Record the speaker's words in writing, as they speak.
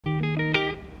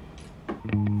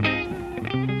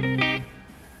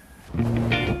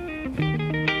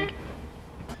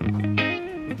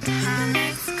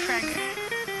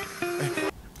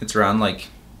around like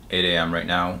 8 a.m. right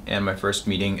now, and my first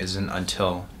meeting isn't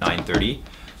until 9:30.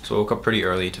 So I woke up pretty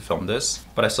early to film this,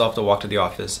 but I still have to walk to the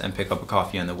office and pick up a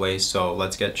coffee on the way, so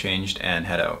let's get changed and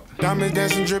head out. Diamonds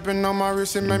dancing, dripping on my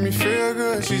wrist, it make me feel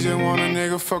good. She just want a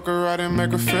nigga, fuck her right and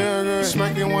make her feel good.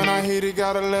 Smack it when I hit it,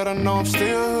 gotta let her know I'm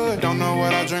still hood. Don't know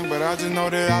what I drink, but I just know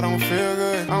that I don't feel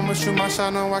good. I'ma shoot my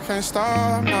shot, no, I can't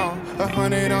stop, no.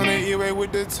 100 on the E-way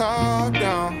with the top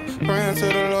down. Praying to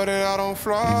the Lord that I don't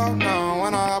flop, no.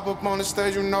 When I hop up on the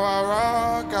stage, you know I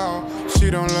rock out. She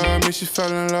don't love me, she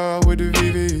fell in love with the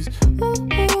VVs.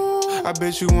 Ooh, I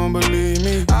bet you won't believe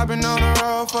me. I've been on the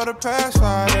road for the past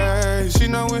 5 days. She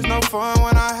know it's no fun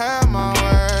when I have my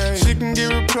way. She can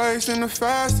get replaced in the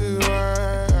fastest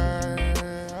way.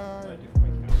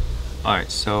 Alright,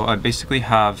 so I basically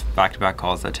have back-to-back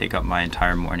calls that take up my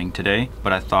entire morning today,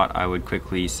 but I thought I would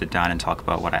quickly sit down and talk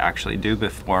about what I actually do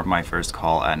before my first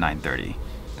call at 9:30.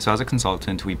 So as a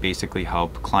consultant, we basically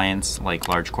help clients like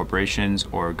large corporations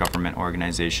or government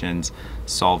organizations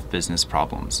solve business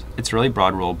problems. It's a really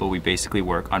broad role, but we basically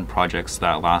work on projects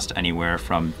that last anywhere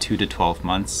from 2 to 12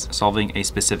 months, solving a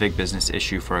specific business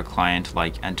issue for a client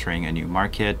like entering a new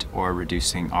market or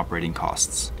reducing operating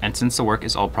costs. And since the work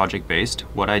is all project-based,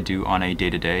 what I do on a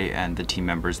day-to-day and the team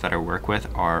members that I work with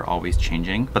are always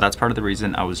changing. But that's part of the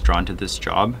reason I was drawn to this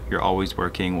job. You're always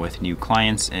working with new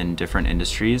clients in different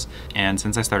industries, and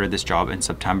since I started this job in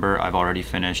September, I've already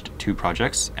finished 2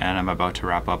 projects and I'm about to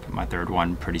wrap up my 3rd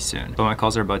one pretty soon. But my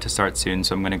calls are about to start soon,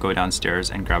 so I'm gonna go downstairs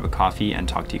and grab a coffee and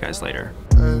talk to you guys later.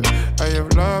 Hey,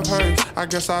 if love hurts, I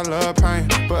guess I love pain.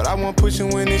 But I won't push you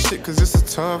in this shit cause it's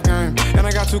a tough game. And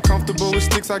I got too comfortable with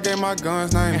sticks, I gave my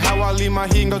guns name. How I leave my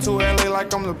heat and go to LA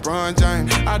like I'm LeBron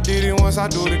James. I did it once, I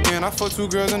do it again. I fucked 2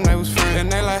 girls and they was friends.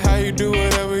 And they like how you do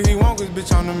whatever he want cause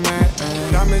bitch I'm the man.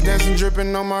 Diamonds dancing,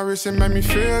 dripping on my wrist, it make me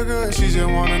feel good. She just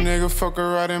want a nigga, fuck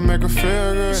her right and make her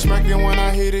feel good. Smack it when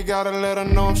I hit it, gotta let her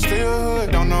know I'm still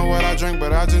hood. Don't know what I drink,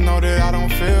 but I just know that I don't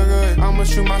feel good. I'ma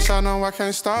shoot my shot, no, I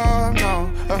can't stop, no.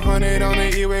 100 on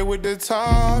the E-way with the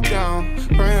top down.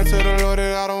 Praying to the Lord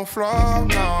that I don't flop,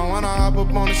 no. When I hop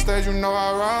up on the stage, you know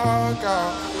I rock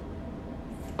out.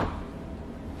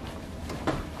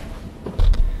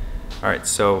 Alright,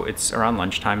 so it's around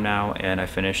lunchtime now and I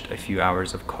finished a few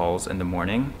hours of calls in the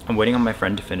morning. I'm waiting on my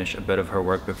friend to finish a bit of her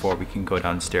work before we can go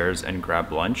downstairs and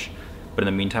grab lunch. But in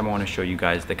the meantime, I want to show you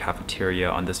guys the cafeteria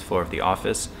on this floor of the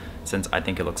office since I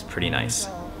think it looks pretty nice.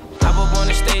 Hop up on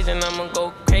the stage and I'ma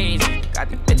go crazy. Got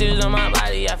the bitches on my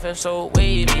body, I feel so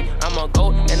wavy. I'm a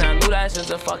goat and I knew that since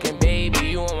a fucking baby.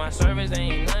 You on my service,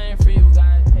 ain't nothing for you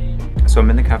guys. So I'm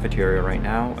in the cafeteria right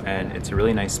now and it's a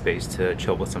really nice space to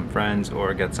chill with some friends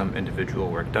or get some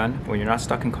individual work done. When you're not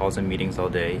stuck in calls and meetings all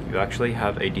day, you actually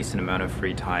have a decent amount of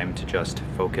free time to just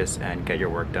focus and get your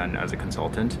work done as a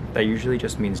consultant. That usually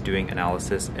just means doing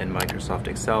analysis in Microsoft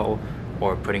Excel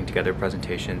or putting together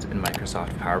presentations in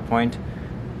Microsoft PowerPoint.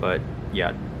 But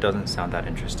yeah, it doesn't sound that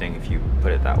interesting if you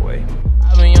put it that way.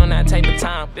 I been on that type of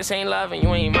time. This ain't love and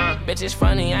you ain't mine. Bitch, it's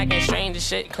funny, acting strange as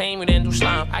shit. Claim you didn't do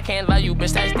slime. I can't love you,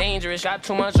 bitch, that's dangerous. Got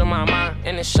too much on my mind,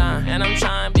 and it's shine. And I'm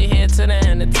trying to be here to the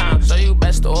end of time. So you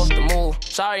best off the move.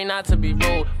 Sorry not to be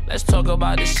rude. Let's talk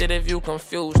about this shit if you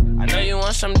confused. I know you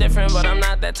want something different, but I'm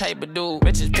not that type of dude.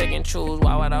 Bitches pick and choose.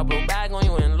 Why would I blow bag on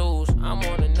you and lose? I'm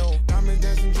on the new. Diamonds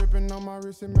dancing, dripping on my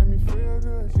wrist, it make me feel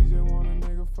good. She just want a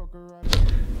nigga, fuck her right.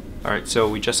 Alright, so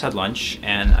we just had lunch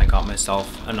and I got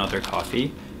myself another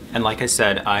coffee. And like I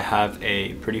said, I have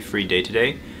a pretty free day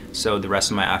today. So the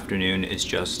rest of my afternoon is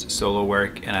just solo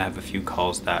work and I have a few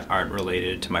calls that aren't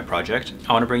related to my project.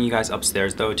 I want to bring you guys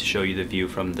upstairs though to show you the view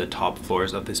from the top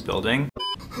floors of this building.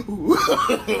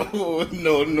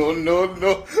 No, no, no,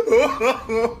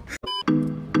 no.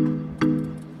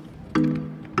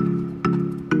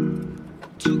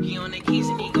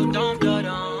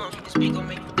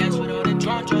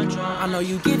 I know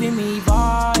you giving me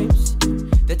vibes,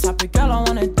 the type of girl I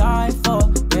wanna die for,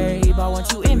 babe. I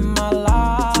want you in my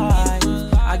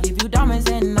life. I give you diamonds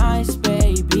and nice,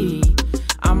 baby.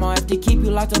 I'ma have to keep you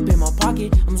locked up in my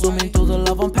pocket. I'm zooming through the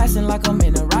love, I'm passing like I'm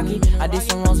in a rocket. I did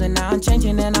some wrongs and now I'm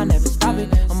changing and I never stop it.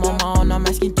 I'm on my own, I'm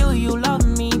asking, do you love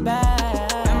me back?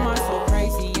 Am I so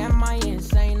crazy? Am I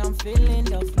insane? I'm feeling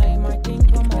the flame, I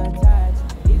think I'm attached.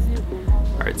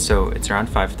 Alright, so it's around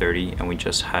 5:30 and we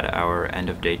just had our end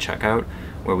of day checkout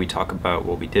where we talk about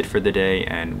what we did for the day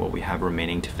and what we have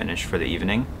remaining to finish for the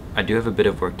evening. I do have a bit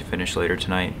of work to finish later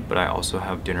tonight, but I also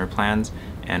have dinner plans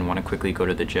and want to quickly go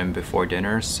to the gym before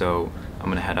dinner, so I'm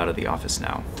gonna head out of the office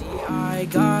now. I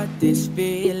got this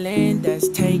feeling that's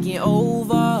taking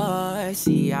over.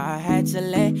 See, I had to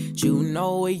let you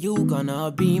know you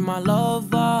gonna be my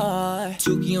lover.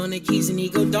 Tuki on the keys and he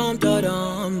go dum da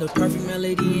dum. The perfect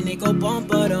melody and it go bum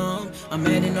ba dum. I'm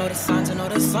adding all the signs and all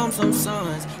the some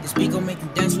signs. This beat gon' make you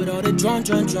dance with all the drum.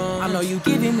 I know you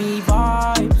giving me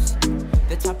vibes.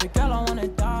 The type of girl I wanna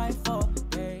die for.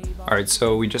 Alright,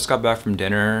 so we just got back from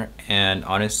dinner, and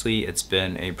honestly, it's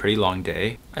been a pretty long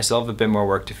day. I still have a bit more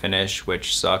work to finish,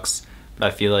 which sucks, but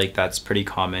I feel like that's pretty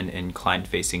common in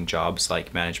client-facing jobs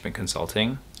like management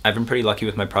consulting. I've been pretty lucky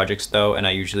with my projects though, and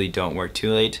I usually don't work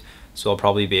too late, so I'll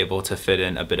probably be able to fit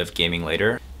in a bit of gaming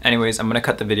later. Anyways, I'm gonna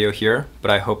cut the video here, but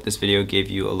I hope this video gave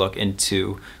you a look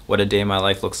into what a day in my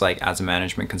life looks like as a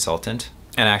management consultant.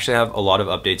 And I actually have a lot of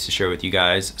updates to share with you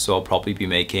guys, so I'll probably be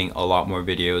making a lot more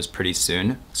videos pretty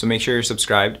soon. So make sure you're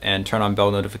subscribed and turn on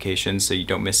bell notifications so you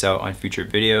don't miss out on future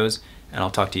videos, and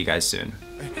I'll talk to you guys soon.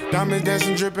 Diamonds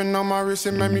dancing, dripping on my wrist,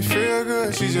 it made me feel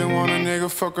good. She just want a nigga,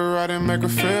 fuck her right and make her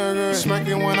feel good. Smack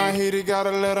it when I hit it,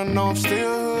 gotta let her know I'm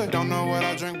still hood. Don't know what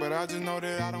I drink, but I just know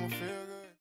that I don't feel good.